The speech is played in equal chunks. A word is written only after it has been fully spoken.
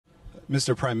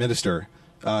Mr. Prime Minister,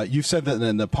 you've said that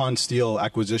the Nippon Steel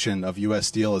acquisition of U.S.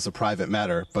 Steel is a private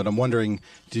matter, but I'm wondering,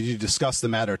 did you discuss the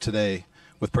matter today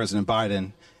with President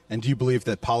Biden, and do you believe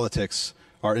that politics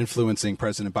are influencing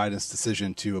President Biden's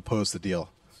decision to oppose the deal?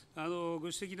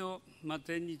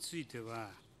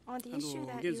 On the issue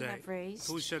that you have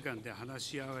raised,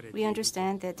 we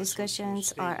understand that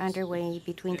discussions are underway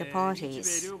between the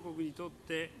parties.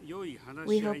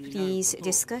 We hope these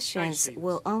discussions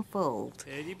will unfold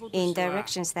in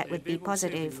directions that would be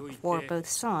positive for both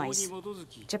sides.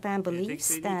 Japan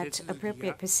believes that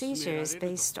appropriate procedures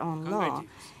based on law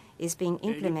is being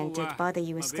implemented by the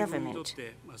U.S. government.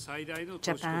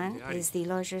 Japan is the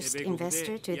largest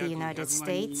investor to the United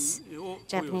States.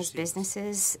 Japanese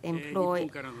businesses employ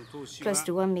close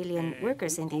to 1 million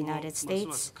workers in the United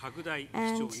States,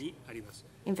 and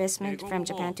investment from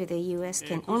Japan to the U.S.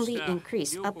 can only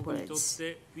increase upwards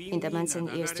in the months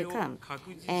and years to come,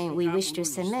 and we wish to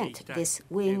cement this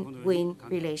win-win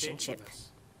relationship.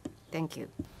 Thank you.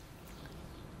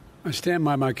 I stand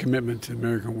by my commitment to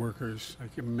American workers. I'm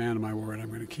a man of my word. I'm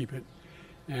going to keep it.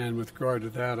 And with regard to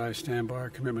that, I stand by our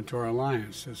commitment to our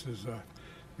alliance. This is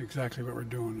exactly what we're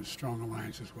doing, a strong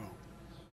alliance as well.